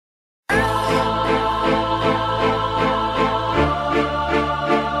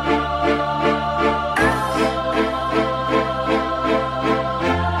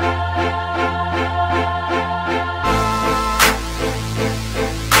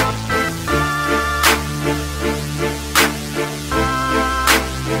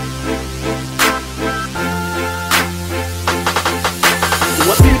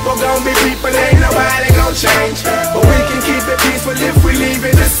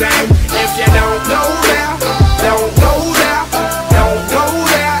same. If you don't go there, don't go there, don't go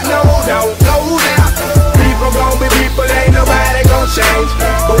there, no, don't go there. People gon' be people, ain't nobody gon' change,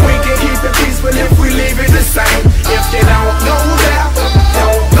 but we can keep it peaceful if we leave it the same. If you don't go there,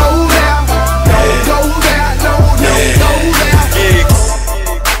 don't go there, don't go there, no, don't go there.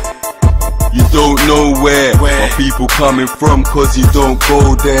 You don't know where my people coming from, cause you don't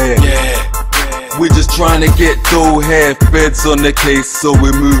go there. We're just trying to get dough here, feds on the case, so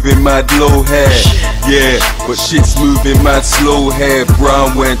we're moving mad low here. Yeah, but shit's moving mad slow here.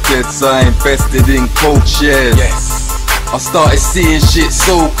 Brown went dead, so I invested in coke shares. I started seeing shit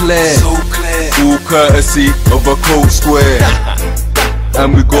so clear, all courtesy of a coke square.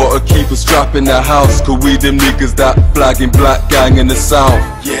 And we gotta keep a strap in the house, cause we them niggas that flagging black gang in the south.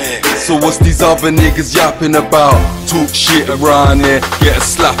 So what's these other niggas yapping about? Talk shit around here, get a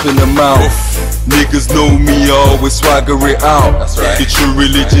slap in the mouth. Niggas know me, I always swagger it out. That's right. The true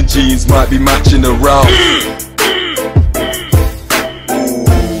religion jeans might be matching the route.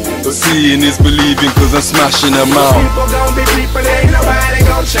 But seeing is believing, cause I'm smashing them out. People gon' be people, ain't nobody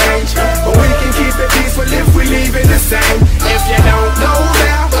gon' change, but we can keep it peaceful if we leave it the same. If you don't go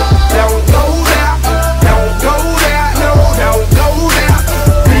there, don't go there, don't go there, no, don't go there.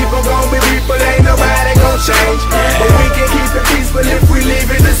 People gon' be people, ain't nobody gon' change, but we can keep it peaceful if we leave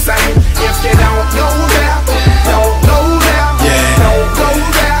it the same. If you don't go there, don't go there, don't go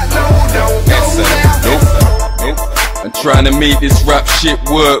there, no, don't go there. I'm trying to make this rap shit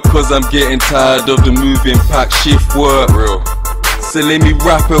work, cause I'm getting tired of the moving pack shift work. So let me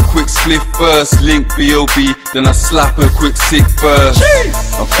rap a quick spliff first, link B.O.B, then I slap a quick sick verse.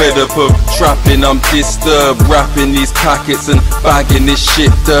 I'm fed up of trapping, I'm disturbed, rapping these packets and bagging this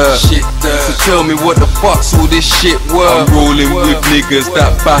shit dirt. So tell me what the fuck's all this shit worth? I'm rolling with niggas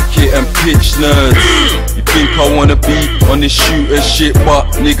that back it and pitch nerds. You think I wanna be on this shooter shit, but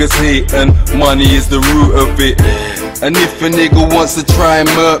niggas hate and money is the root of it. And if a nigga wants to try and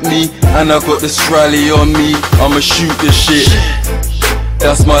murk me, and I got the strally on me, I'ma shoot the shit.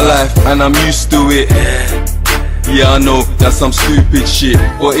 That's my life and I'm used to it. Yeah, I know that's some stupid shit,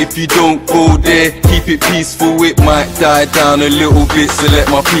 but if you don't go there, keep it peaceful, it might die down a little bit, so let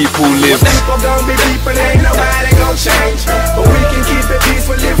my people live. People gon' be people, ain't nobody gon' change, but we can keep it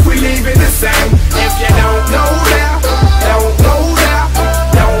peaceful if we leave it the same. If you don't go there, don't go there,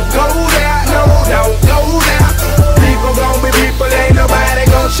 don't go there, no, don't go there. People gon' be people, ain't nobody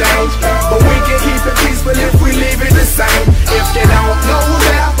gon' change, but we can keep it peaceful if we leave it the same. If you don't go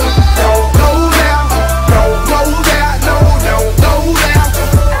there, don't go there, don't go there, no, don't go there.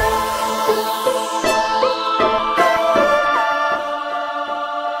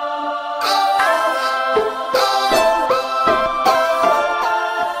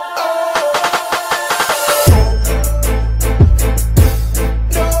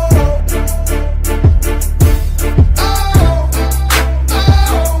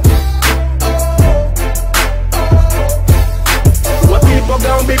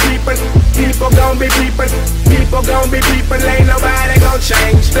 People gon' be people, ain't nobody gon'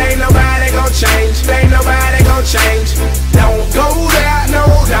 change, ain't nobody gon' change, ain't nobody gon' change. Don't go there, no,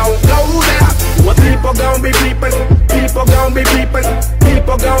 don't go there. Well, people gon' be people, people gon' be people,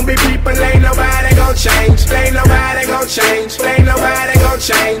 people gon' be people, ain't nobody gon' change, ain't nobody gon' change, ain't nobody gon'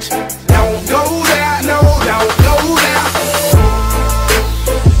 change.